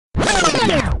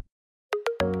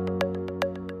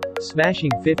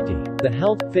Smashing 50, the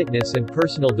health, fitness and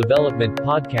personal development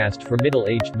podcast for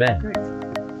middle-aged men. Great.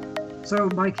 So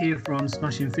Mike here from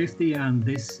Smashing 50, and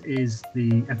this is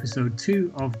the episode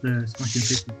 2 of the Smashing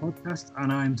 50 podcast,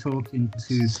 and I'm talking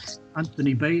to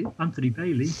Anthony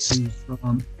Bailey, who's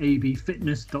from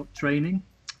abfitness.training.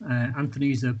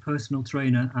 Anthony's a personal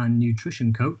trainer and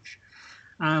nutrition coach,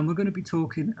 and we're going to be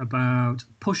talking about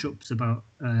push-ups,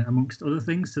 amongst other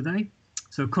things today.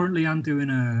 So currently I'm doing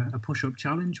a push-up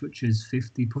challenge, which is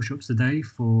 50 push-ups a day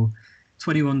for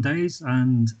 21 days.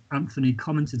 And Anthony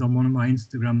commented on one of my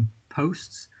Instagram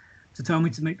posts to tell me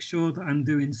to make sure that I'm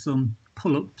doing some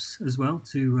pull-ups as well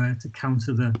to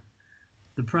counter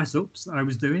the press-ups I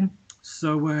was doing.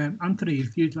 So Anthony,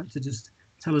 if you'd like to just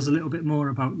tell us a little bit more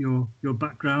about your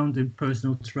background in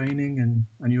personal training and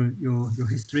your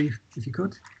history, if you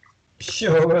could.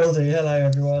 Sure, will do. Hello,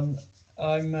 everyone.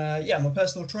 I'm a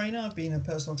personal trainer. I've been a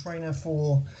personal trainer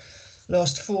for the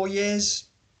last 4 years.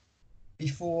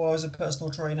 Before I was a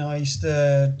personal trainer, I used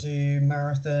to do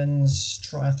marathons,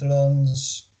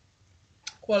 triathlons,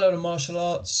 quite a lot of martial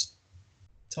arts,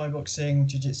 Thai boxing,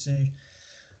 jiu-jitsu.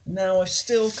 Now I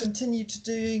still continue to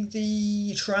do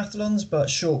the triathlons, but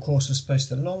short course as opposed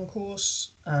to long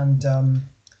course, and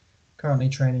currently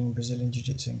training Brazilian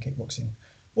jiu-jitsu and kickboxing.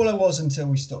 Well, I was until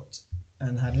we stopped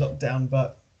and had lockdown,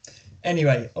 but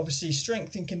anyway, obviously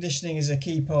strength and conditioning is a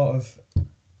key part of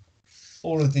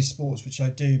all of these sports, which I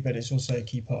do, but it's also a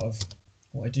key part of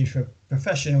what I do for a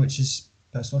profession, which is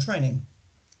personal training.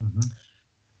 Mm-hmm.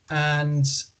 And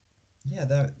yeah,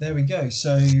 there we go.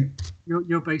 So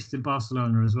you're based in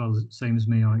Barcelona as well, same as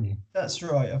me, aren't you? That's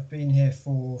right. I've been here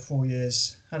for 4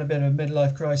 years, had a bit of a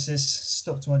midlife crisis,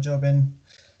 stopped my job in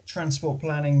transport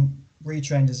planning,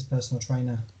 retrained as a personal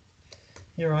trainer.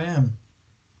 Here I am.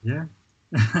 Yeah.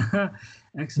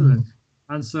 Excellent.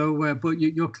 And so, but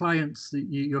your clients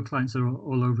are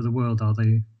all over the world, are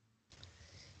they?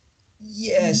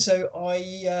 Yeah. So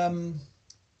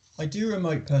I do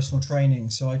remote personal training.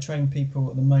 So I train people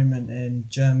at the moment in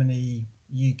Germany,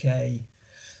 UK,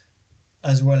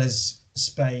 as well as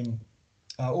Spain,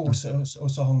 also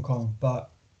Hong Kong. But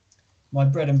my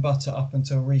bread and butter up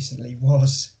until recently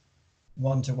was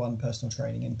one-to-one personal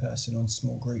training in person on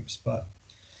small groups, but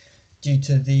due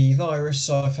to the virus,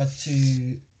 I've had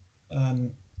to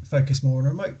focus more on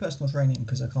remote personal training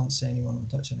because I can't see anyone or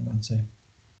touch anyone. So,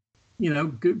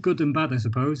 good and bad, I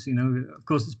suppose. Of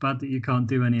course, it's bad that you can't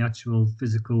do any actual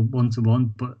physical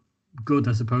one-to-one, but good,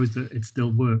 I suppose, that it still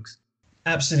works.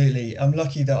 Absolutely. I'm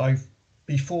lucky that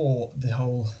before the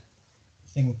whole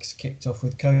thing kicked off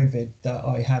with COVID, that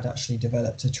I had actually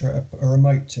developed a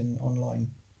remote and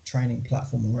online training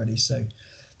platform already. So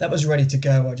that was ready to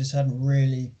go. I just hadn't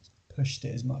really pushed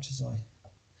it as much as I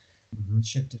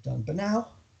should have done. But now,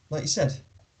 like you said,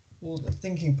 all the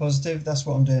thinking positive, that's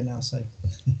what I'm doing now. So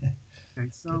okay,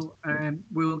 so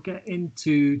we'll get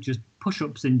into just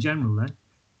push-ups in general then.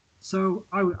 So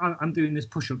I'm doing this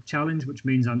push-up challenge, which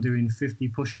means I'm doing 50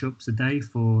 push-ups a day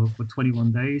for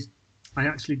 21 days. I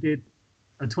actually did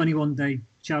a 21-day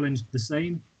challenge the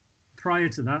same prior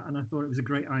to that, and I thought it was a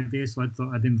great idea, so I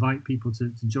thought I'd invite people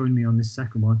to join me on this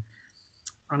second one.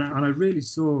 And I really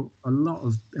saw a lot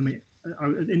of, in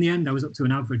the end, I was up to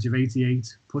an average of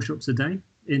 88 push-ups a day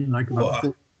in like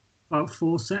about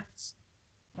four sets.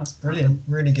 That's brilliant.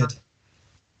 Really good.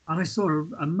 And I saw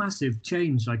a massive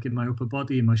change, like in my upper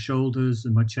body, in my shoulders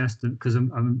and my chest, because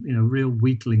I'm real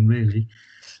weakling, really.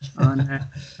 And,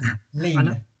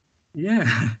 lean.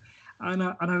 And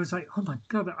I was like, oh my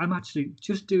God, I'm actually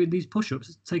just doing these push-ups.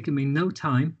 It's taken me no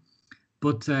time.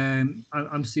 But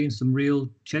I'm seeing some real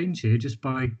change here just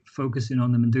by focusing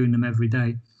on them and doing them every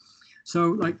day.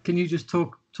 So, can you just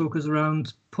talk us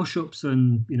around push-ups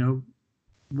and,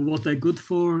 what they're good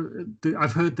for?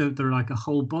 I've heard that they're like a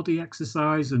whole body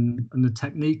exercise and the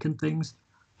technique and things.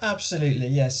 Absolutely,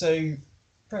 yeah. So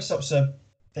press-ups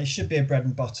they should be a bread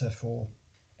and butter for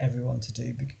everyone to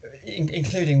do,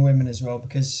 including women as well,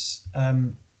 because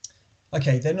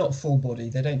they're not full body.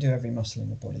 They don't do every muscle in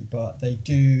the body, but they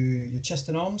do your chest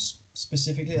and arms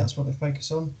specifically. That's what they focus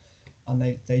on. And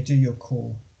they do your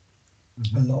core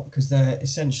a lot because they're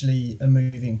essentially a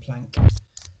moving plank.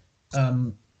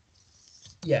 And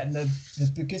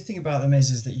the good thing about them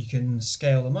is that you can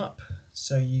scale them up.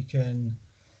 So you can,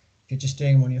 if you're just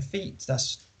doing them on your feet,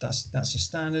 that's your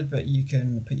standard, but you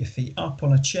can put your feet up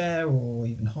on a chair or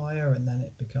even higher, and then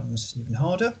it becomes even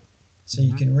harder. So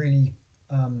you can really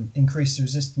increase the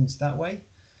resistance that way.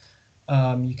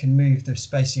 You can move the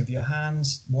spacing of your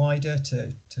hands wider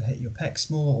to hit your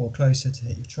pecs more, or closer to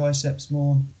hit your triceps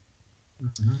more.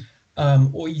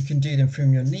 Or you can do them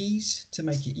from your knees to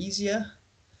make it easier.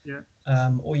 Yeah.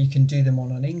 Or you can do them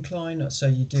on an incline. So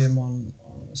you do them on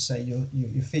say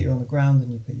your feet are on the ground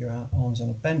and you put your arms on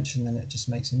a bench, and then it just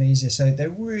makes them easier. So they're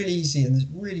really easy and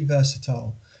really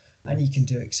versatile. And you can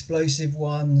do explosive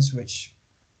ones, which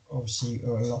obviously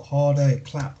are a lot harder.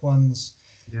 Clap ones,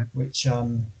 Yeah. which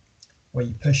where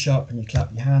you push up and you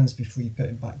clap your hands before you put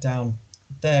it back down.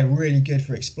 They're really good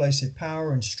for explosive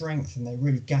power and strength, and they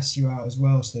really gas you out as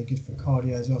well. So they're good for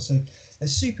cardio as well. So they're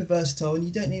super versatile, and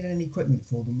you don't need any equipment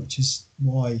for them, which is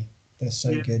why they're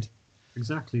so good.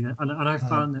 Exactly. And I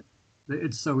found that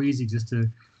it's so easy just to,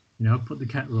 put the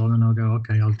kettle on and I'll go,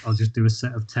 okay, I'll just do a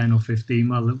set of 10 or 15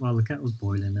 while the kettle's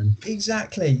boiling. And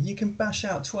exactly, you can bash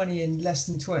out 20 in less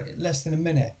than a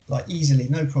minute, like easily,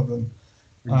 no problem.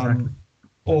 Exactly.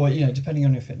 Or depending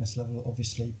on your fitness level,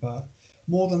 obviously, but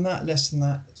more than that, less than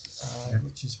that,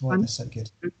 which is why they're so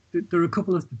good. There are a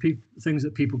couple of things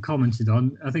that people commented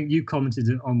on. I think you commented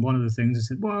on one of the things and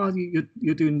said, "Well,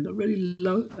 you're doing a really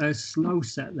slow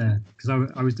set there," because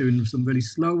I was doing some really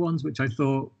slow ones, which I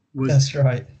thought was. That's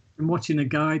right. I'm watching a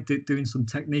guy doing some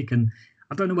technique, and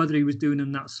I don't know whether he was doing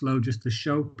them that slow just to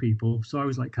show people. So I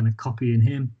was like kind of copying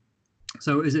him.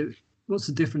 So what's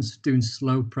the difference doing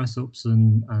slow press ups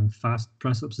and fast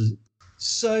press ups?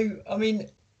 So I mean,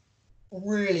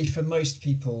 really, for most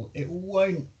people, it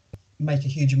won't make a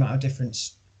huge amount of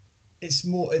difference. It's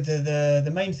more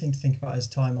the main thing to think about is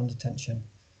time under tension.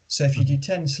 So if you do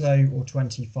 10 slow or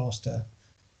 20 faster,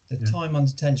 the time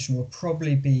under tension will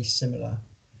probably be similar.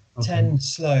 Okay. 10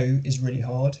 slow is really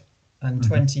hard, and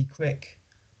 20 quick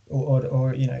or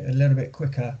a little bit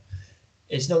quicker,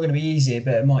 it's not going to be easier,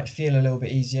 but it might feel a little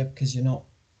bit easier because you're not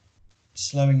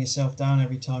slowing yourself down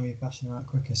every time you're bashing them out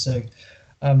quicker. So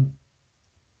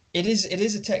it is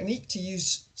a technique to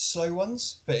use slow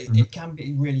ones, but it can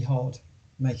be really hard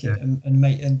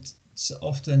and so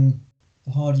often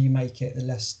the harder you make it, the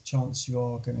less chance you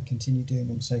are going to continue doing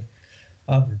them. So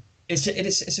it's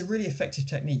a really effective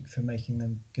technique for making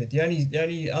them good. The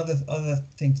only other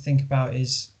thing to think about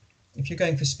is if you're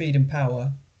going for speed and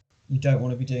power, you don't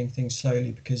want to be doing things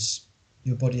slowly because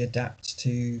your body adapts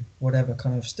to whatever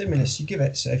kind of stimulus you give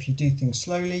it. So if you do things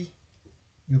slowly,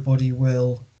 your body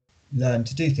will learn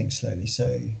to do things slowly.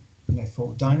 So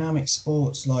for dynamic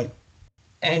sports like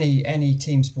any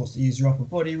team sports that use your upper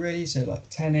body, really, so like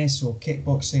tennis or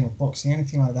kickboxing or boxing,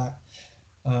 anything like that,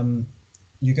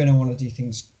 you're going to want to do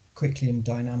things quickly and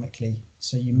dynamically,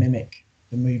 so you mimic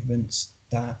the movements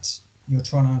that you're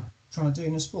trying to do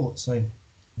in a sport. So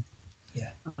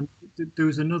and there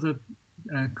was another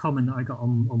comment that I got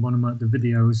on one of the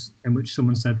videos in which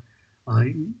someone said,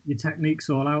 your technique's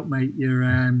all out, mate,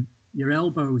 your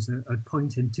elbows are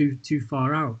pointing too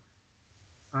far out.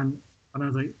 And I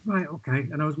was like, right, okay.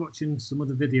 And I was watching some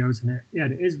other videos, and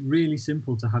it is really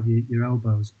simple to have your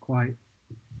elbows quite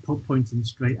pointing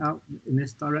straight out in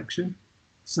this direction.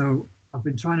 So I've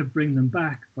been trying to bring them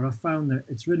back, but I found that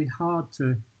it's really hard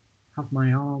to have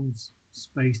my arms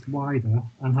spaced wider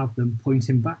and have them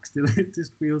pointing back still. It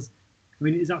just feels,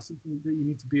 is that something that you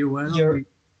need to be aware of?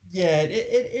 Yeah,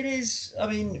 it is. I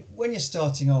mean, when you're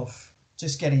starting off,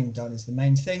 just getting them done is the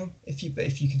main thing. If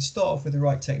you can start off with the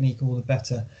right technique, all the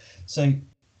better. So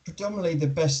predominantly the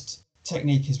best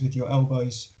technique is with your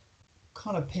elbows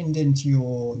kind of pinned into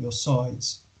your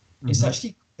sides. It's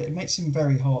actually, it makes them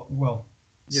very hard,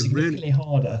 significantly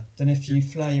harder than if you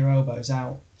flare your elbows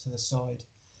out to the side,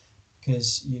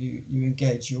 because you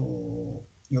engage your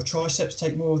triceps,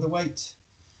 take more of the weight,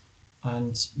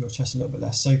 and your chest a little bit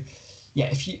less. So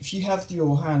if you have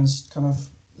your hands kind of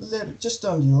just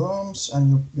under your arms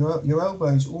and your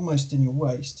elbows almost in your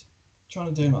waist, trying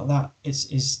to do them like that,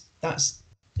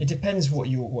 it depends what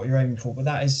you're aiming for, but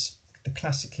that is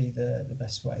classically the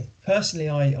best way. Personally,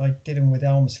 I did them with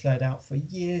arms flared out for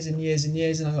years and years and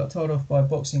years, and I got told off by a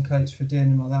boxing coach for doing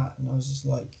them like that, and I was just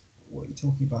like, what are you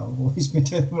talking about? I've always been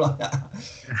doing them like that.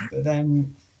 But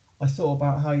then I thought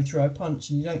about how you throw a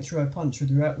punch, and you don't throw a punch with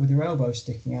your elbow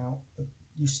sticking out, but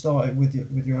you start it with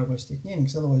your elbow sticking in,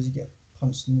 because otherwise you get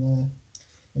punched in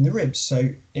the ribs. So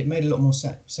it made a lot more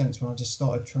sense when I just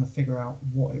started trying to figure out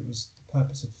what it was, the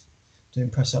purpose of doing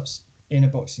press-ups in a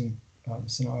boxing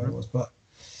scenario was. But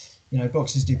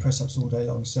boxers do press-ups all day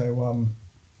long, so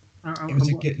it was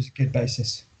a good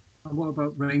basis. And what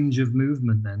about range of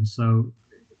movement then? So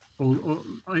all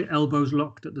elbows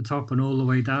locked at the top and all the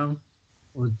way down?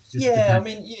 Or just I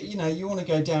mean, you want to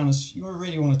go down you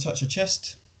really want to touch your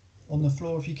chest on the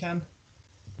floor if you can.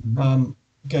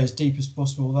 Go as deep as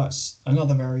possible. That's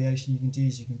another variation you can do,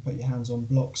 is you can put your hands on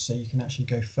blocks, so you can actually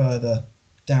go further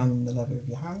down the level of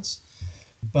your hands.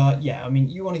 But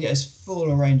you want to get as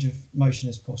full a range of motion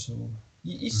as possible.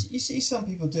 You see some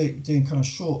people doing kind of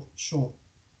short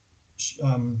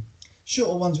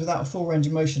shorter ones without a full range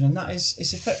of motion, and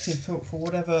it's effective for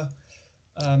whatever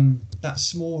that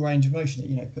small range of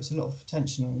motion. It puts a lot of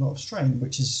tension and a lot of strain,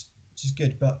 which is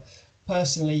good. But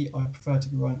personally, I prefer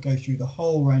to go through the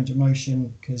whole range of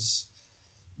motion because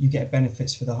you get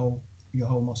benefits for your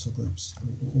whole muscle groups,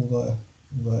 all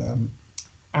the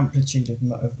amplitude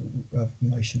of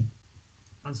motion.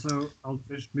 And so I'll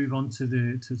just move on to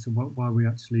why we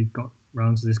actually got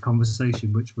round to this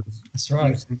conversation, which was That's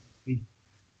right.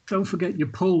 Don't forget your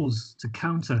pulls to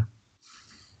counter.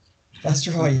 That's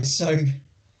right. So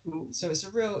it's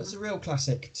a real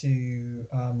classic to,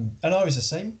 and I was the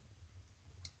same.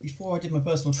 Before I did my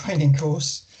personal training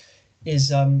course,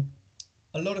 is a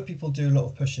lot of people do a lot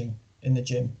of pushing in the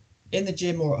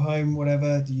gym or at home,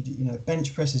 whatever.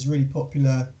 Bench press is really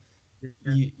popular.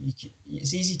 Yeah.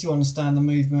 It's easy to understand the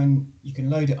movement. You can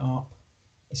load it up.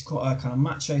 It's quite a kind of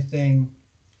macho thing,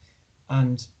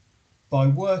 and by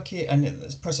working, and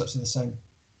press ups are the same.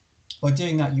 By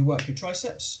doing that, you work your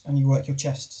triceps and you work your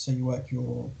chest. So you work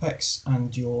your pecs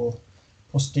and your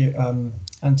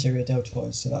anterior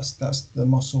deltoids. So that's the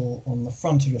muscle on the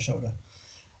front of your shoulder.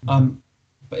 Mm-hmm.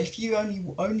 But if you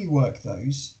only work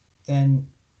those,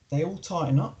 then they all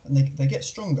tighten up and they get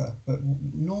stronger. But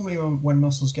normally when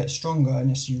muscles get stronger,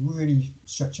 unless you really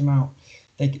stretch them out,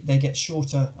 they get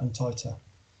shorter and tighter.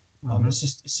 Mm-hmm.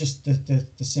 It's just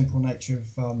the simple nature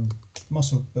of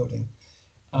muscle building.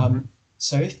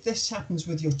 So if this happens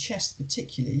with your chest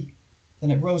particularly,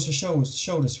 then it rolls your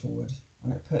shoulders forward,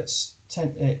 and it puts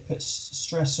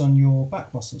stress on your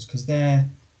back muscles because they're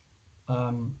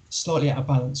slightly out of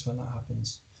balance when that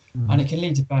happens, and it can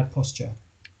lead to bad posture.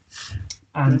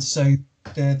 And so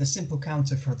the simple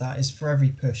counter for that is for every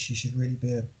push you should really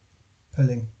be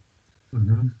pulling.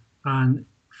 Mm-hmm. And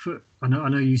I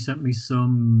know you sent me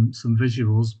some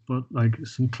visuals, but like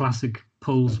some classic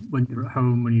pulls when you're at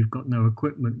home when you've got no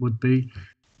equipment would be.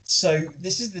 So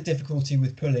this is the difficulty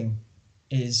with pulling,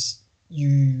 is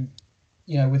you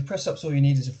with press ups all you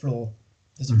need is a floor.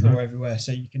 There's a floor everywhere,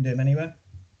 so you can do them anywhere.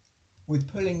 With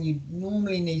pulling, you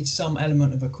normally need some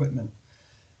element of equipment.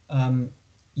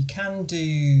 You can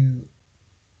do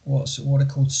what are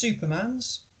called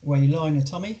Supermans, where you lie on your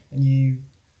tummy and you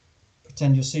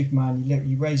pretend you're Superman.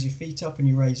 You raise your feet up and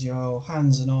you raise your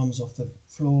hands and arms off the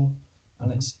floor,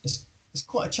 and it's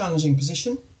quite a challenging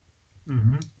position,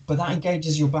 but that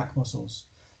engages your back muscles.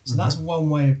 So that's one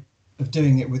way of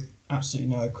doing it with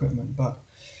absolutely no equipment. But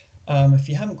if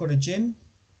you haven't got a gym,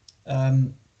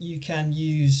 you can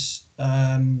use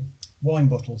wine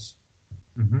bottles.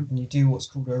 And you do what's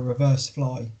called a reverse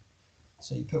fly.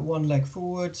 So you put one leg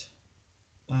forward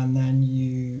and then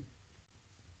you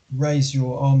raise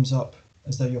your arms up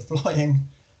as though you're flying,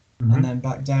 and then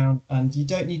back down, and you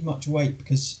don't need much weight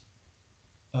because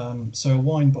so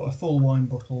a full wine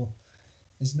bottle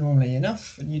is normally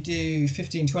enough, and you do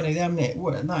 15-20 of them,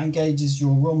 and that engages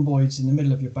your rhomboids in the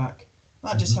middle of your back.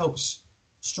 That just helps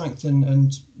strengthen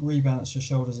and rebalance your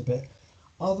shoulders a bit.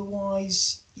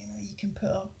 Otherwise, you can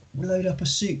load up a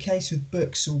suitcase with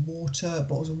books or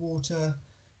bottles of water,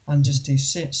 and just do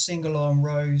single arm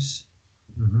rows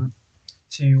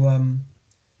to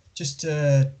just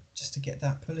to get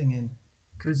that pulling in.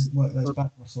 Because work those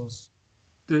back muscles.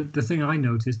 The thing I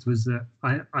noticed was that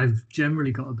I've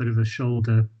generally got a bit of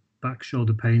a back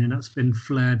shoulder pain, and that's been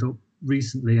flared up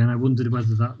recently, and I wondered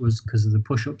whether that was because of the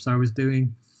push-ups I was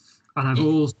doing. And I've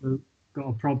also got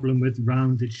a problem with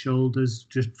rounded shoulders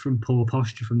just from poor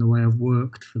posture from the way I've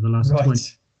worked for the last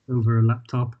 20 over a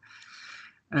laptop.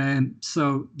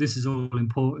 So this is all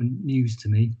important news to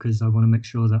me because I want to make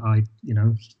sure that I,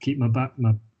 keep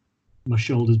my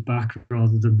shoulders back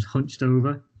rather than hunched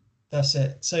over. That's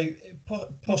it. So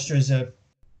posture is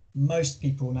most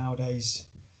people nowadays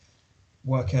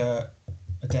work a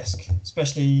desk,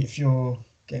 especially if you're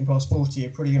getting past 40,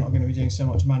 you're probably not going to be doing so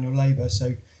much manual labour.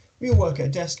 So we all work at a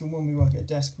desk, and when we work at a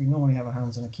desk, we normally have our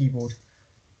hands on a keyboard.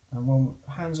 And when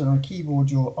hands on a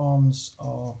keyboard, your arms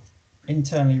are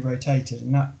internally rotated,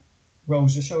 and that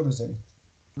rolls your shoulders in,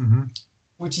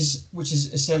 which is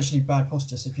essentially bad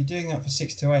posture. So if you're doing that for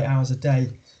 6 to 8 hours a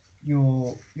day,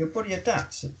 your body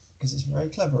adapts because it's very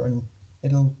clever, and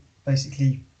it'll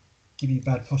basically give you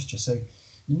bad posture. So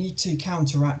you need to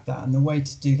counteract that, and the way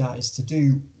to do that is to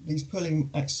do these pulling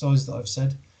exercises that I've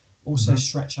said. Also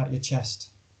stretch out your chest.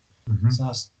 So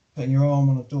that's putting your arm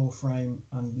on a door frame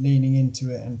and leaning into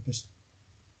it and just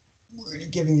really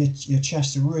giving your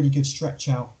chest a really good stretch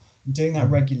out, and doing that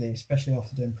regularly, especially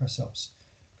after doing press ups,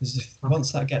 because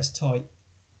once that gets tight,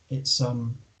 it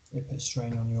puts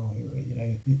strain on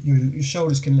your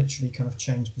shoulders can literally kind of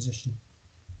change position.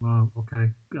 Wow. Okay,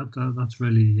 that's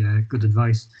really good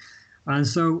advice. And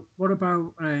so, what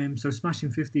about so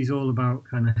Smashing 50 is all about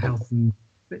kind of health and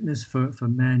fitness for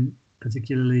men,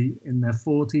 particularly in their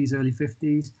 40s, early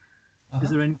 50s. Is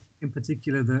there any in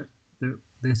particular that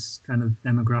this kind of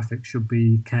demographic should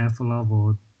be careful of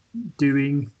or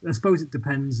doing? I suppose it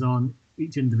depends on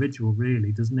each individual,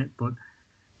 really, doesn't it? But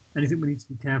anything we need to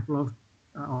be careful of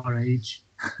at our age?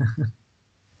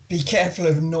 Be careful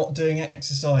of not doing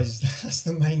exercise. That's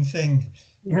the main thing.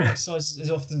 Yeah. Exercise is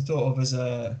often thought of as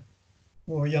a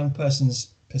young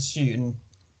person's pursuit, and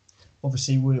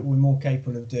obviously we're more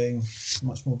capable of doing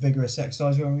much more vigorous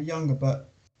exercise when we're younger. But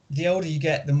the older you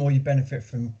get, the more you benefit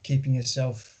from keeping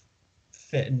yourself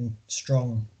fit and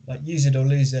strong. Like, use it or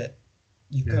lose it.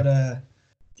 You've got to,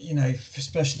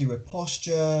 especially with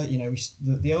posture.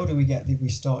 The older we get, we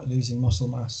start losing muscle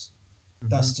mass. Mm-hmm.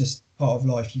 That's just part of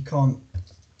life. You can't.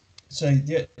 So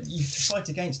you have to fight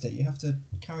against it. You have to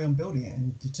carry on building it,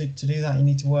 and to do that, you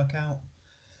need to work out,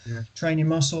 train your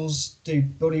muscles, do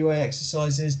body weight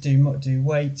exercises, do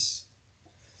weights,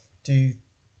 do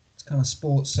kind of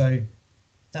sports. So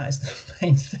that is the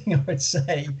main thing I would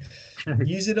say.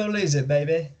 Use it or lose it,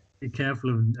 baby. Be careful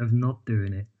of not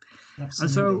doing it.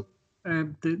 Absolutely.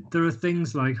 And so there are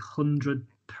things like 100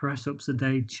 press-ups a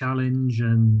day challenge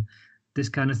and this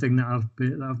kind of thing that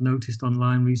I've noticed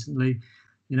online recently.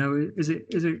 Is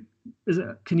it?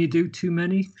 Can you do too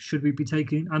many? Should we be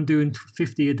taking? I'm doing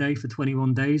 50 a day for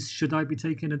 21 days. Should I be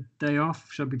taking a day off?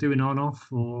 Should I be doing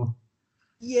on/off or?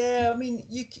 Yeah, I mean,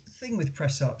 thing with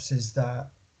press ups is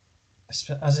that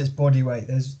as it's body weight,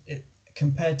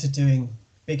 compared to doing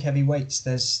big heavy weights,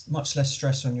 there's much less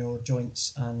stress on your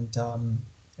joints and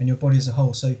your body as a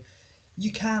whole. So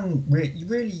you can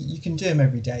you can do them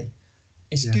every day.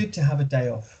 It's good to have a day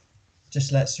off.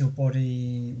 Just lets your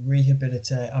body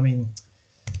rehabilitate.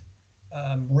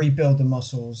 Rebuild the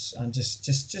muscles and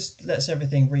just lets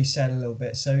everything reset a little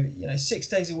bit. So 6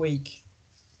 days a week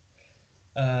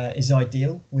is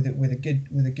ideal with a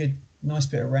good nice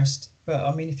bit of rest. But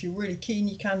I mean, if you're really keen,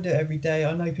 you can do it every day.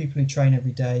 I know people who train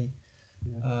every day,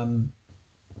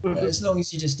 as long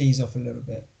as you just ease off a little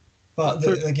bit. But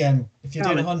again, if you're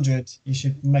doing 100, you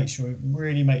should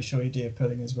really make sure you do your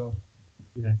pulling as well.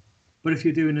 Yeah. But if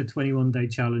you're doing a 21-day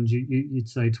challenge, you'd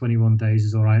say 21 days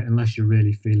is all right, unless you're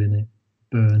really feeling it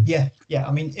burn. Yeah.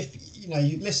 I mean, if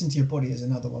you listen to your body is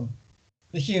another one.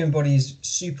 The human body is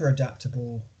super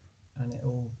adaptable, and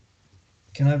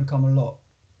can overcome a lot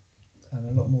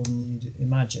more than you'd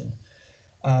imagine.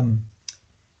 21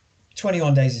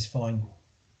 days is fine.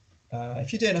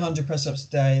 If you're doing 100 press-ups a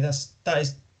day, that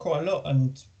is quite a lot,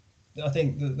 and I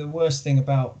think the worst thing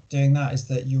about doing that is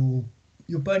that you'll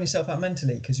burn yourself out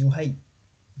mentally because you'll hate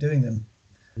doing them.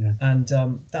 Yeah. And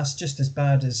that's just as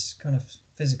bad as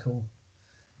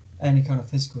any kind of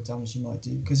physical damage you might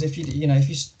do. Because if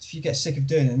you get sick of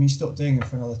doing them and you stop doing them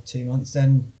for another 2 months,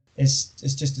 then it's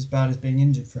just as bad as being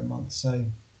injured for a month. So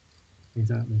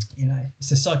exactly, it's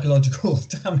the psychological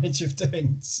damage of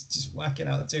just whacking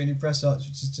out the 200 press ups,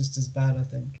 which is just as bad, I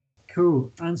think.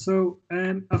 Cool. And so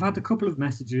I've had a couple of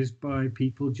messages by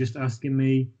people just asking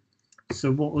me, so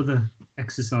what other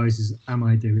exercises am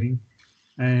I doing?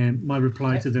 My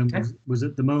reply to them was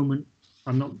at the moment,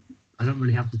 I don't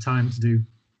really have the time to do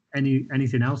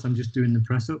anything else. I'm just doing the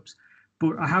press ups.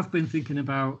 But I have been thinking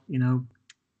about, if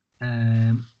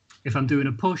I'm doing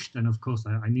a push, then of course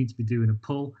I need to be doing a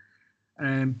pull.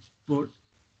 But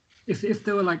if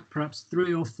there were like perhaps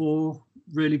 3 or 4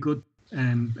 really good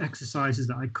exercises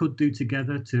that I could do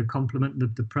together to complement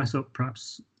the press up,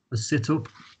 perhaps a sit up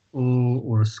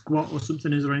or a squat or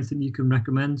something, is there anything you can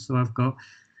recommend? So I've got,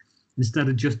 instead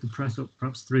of just the press up,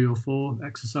 perhaps 3 or 4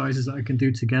 exercises that I can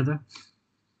do together.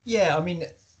 Yeah, I mean,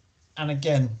 and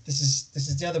again, this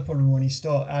is the other problem when you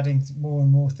start adding more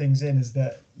and more things in, is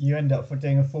that you end up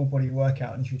doing a full body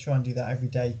workout, and if you try and do that every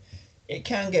day, it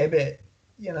can get a bit,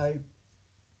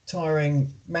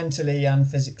 tiring mentally and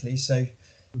physically. So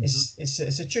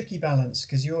it's a tricky balance,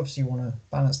 because you obviously want to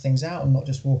balance things out and not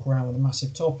just walk around with a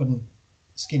massive top and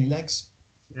skinny legs.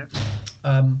 Yeah.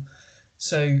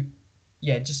 So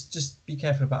yeah, just be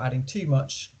careful about adding too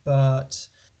much. But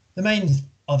the main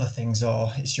other things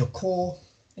are, it's your core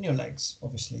and your legs,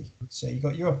 obviously. So you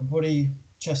got your upper body,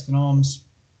 chest and arms,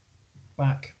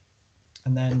 back,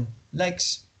 and then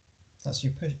legs. That's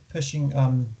your pushing,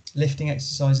 lifting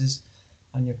exercises,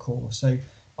 and your core. So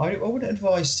I wouldn't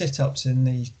advise sit-ups in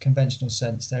the conventional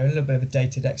sense. They're a little bit of a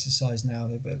dated exercise now.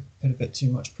 They put a bit too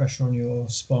much pressure on your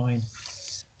spine.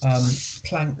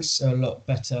 Planks are a lot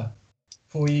better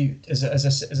for you as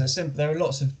a simple. There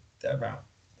are about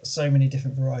so many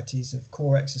different varieties of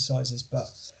core exercises, but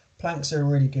planks are a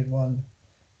really good one,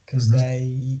 because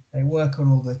they work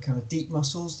on all the kind of deep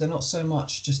muscles. They're not so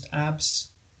much just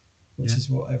abs, which is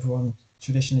what everyone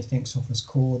traditionally thinks of as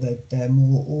core. They're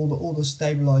more all the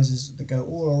stabilizers that go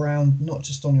all around, not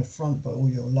just on your front, but all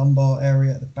your lumbar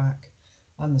area at the back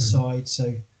and the side.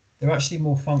 So they're actually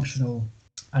more functional,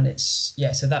 and it's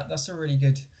so that's a really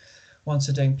good one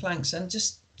for doing planks and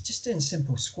just doing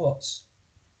simple squats.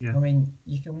 I mean,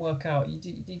 you can work out, you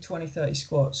do 20, 30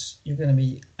 squats, you're going to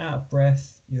be out of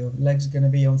breath, your legs are going to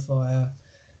be on fire.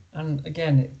 And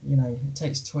again, it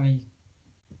takes 20,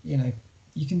 you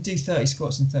can do 30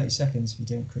 squats in 30 seconds if you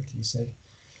do it quickly. So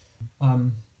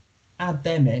add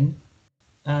them in,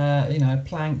 a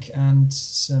plank and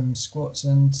some squats,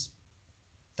 and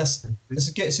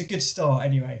it's a good start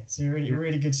anyway. It's a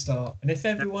really good start. And if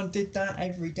everyone did that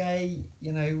every day,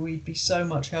 we'd be so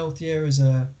much healthier as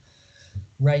a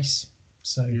race.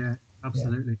 So yeah,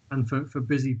 absolutely. And for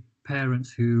busy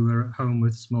parents who are at home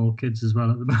with small kids as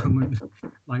well at the moment,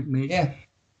 like me,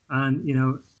 and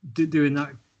doing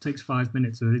that takes 5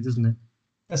 minutes really, doesn't it?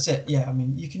 That's it. I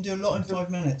mean, you can do a lot in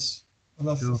 5 minutes. I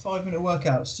love 5-minute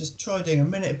workouts. Just try doing a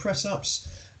minute of press-ups,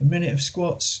 a minute of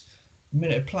squats, a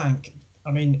minute of plank. I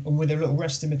mean, and with a little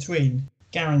rest in between,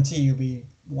 guarantee you'll be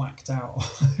whacked out,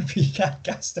 be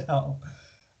gassed out.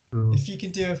 If you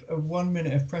can do a 1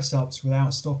 minute of press-ups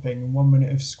without stopping and 1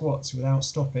 minute of squats without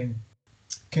stopping,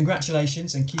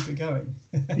 congratulations, and keep it going.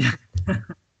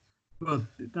 Well,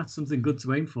 that's something good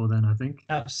to aim for then, I think.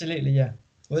 Absolutely, yeah.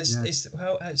 Well,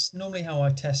 it's normally how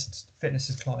I test fitness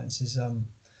with clients is the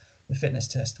fitness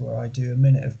test, where I do a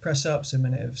minute of press-ups, a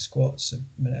minute of squats, a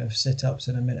minute of sit-ups,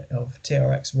 and a minute of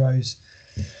TRX rows.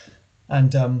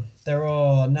 And there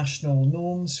are national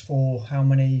norms for how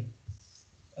many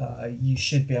you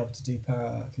should be able to do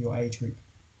for your age group.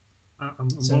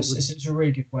 So it's a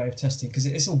really good way of testing, because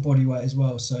it's all body weight as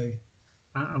well. So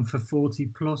and for 40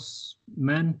 plus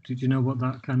men, did you know what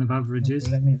that kind of average is?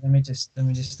 Let me just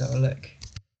have a look.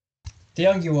 The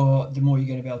younger you are, the more you're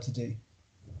going to be able to do.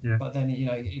 Yeah. But then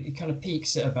it kind of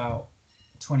peaks at about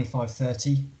 25,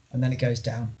 30, and then it goes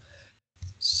down.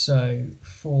 So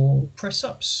for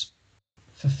press-ups,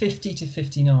 for 50 to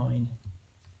 59,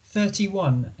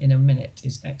 31 in a minute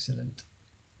is excellent.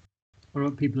 What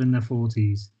about people in their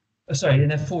 40s? Oh, sorry, in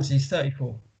their 40s,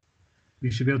 34.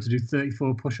 You should be able to do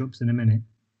 34 push-ups in a minute.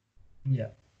 Yeah.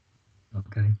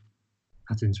 Okay,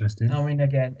 that's interesting. I mean,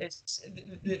 again,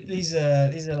 these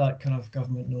are like kind of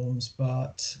government norms,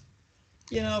 but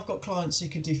I've got clients who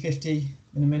can do 50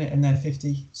 in a minute, and they're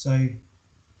 50. So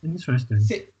interesting.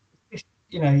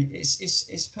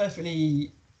 It's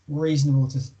perfectly reasonable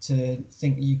to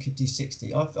think you could do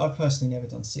 60. I've personally never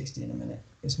done 60 in a minute.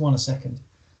 It's 1 a second.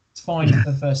 It's fine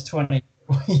for the first 20,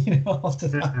 after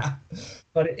that.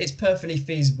 But it's perfectly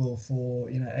feasible for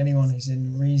anyone who's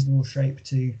in reasonable shape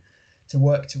to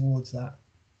work towards that.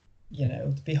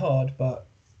 It'll be hard, but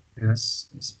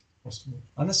it's possible.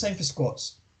 And the same for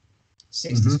squats.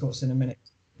 60 squats in a minute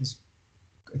is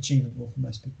achievable for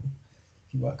most people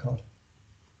if you work hard.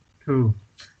 Cool.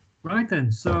 Right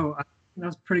then, so I think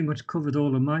that's pretty much covered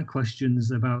all of my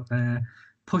questions about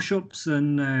push-ups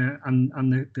and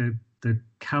the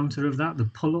counter of that, the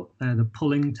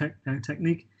pulling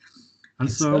technique. And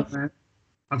so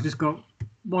I've just got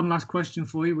one last question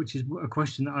for you, which is a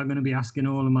question that I'm going to be asking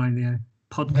all of my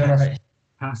podcast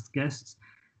past guests,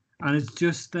 and it's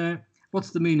just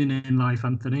what's the meaning in life,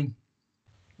 Anthony?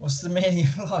 What's the meaning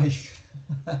of life?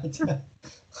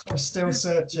 I'm still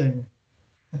searching.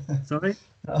 Sorry?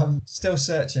 Still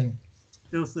searching.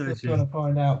 Still searching. Just trying to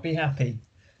find out. Be happy.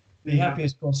 Be happy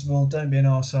as possible. Don't be an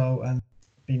arsehole, and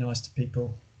be nice to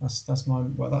people. That's just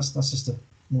not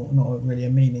really a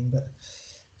meaning, but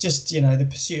just the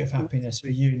pursuit of happiness for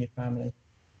you and your family.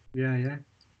 Yeah.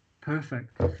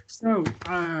 Perfect. So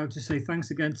I'll just say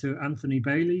thanks again to Anthony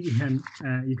Bailey, and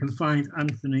you can find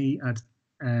Anthony at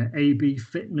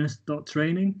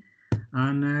abfitness.training,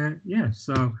 and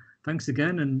so thanks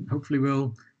again, and hopefully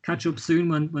we'll catch up soon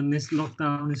when this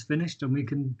lockdown is finished, and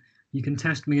you can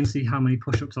test me and see how many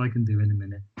push-ups I can do in a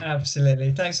minute.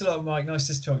 Absolutely. Thanks a lot, Mike. Nice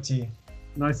to talk to you.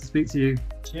 Nice to speak to you.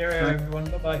 Cheerio, everyone.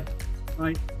 Bye-bye.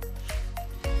 Bye.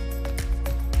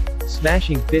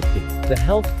 Smashing 50, the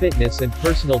health, fitness, and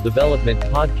personal development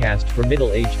podcast for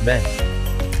middle-aged men.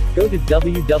 Go to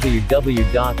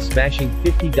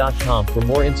www.smashing50.com for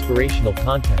more inspirational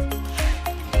content.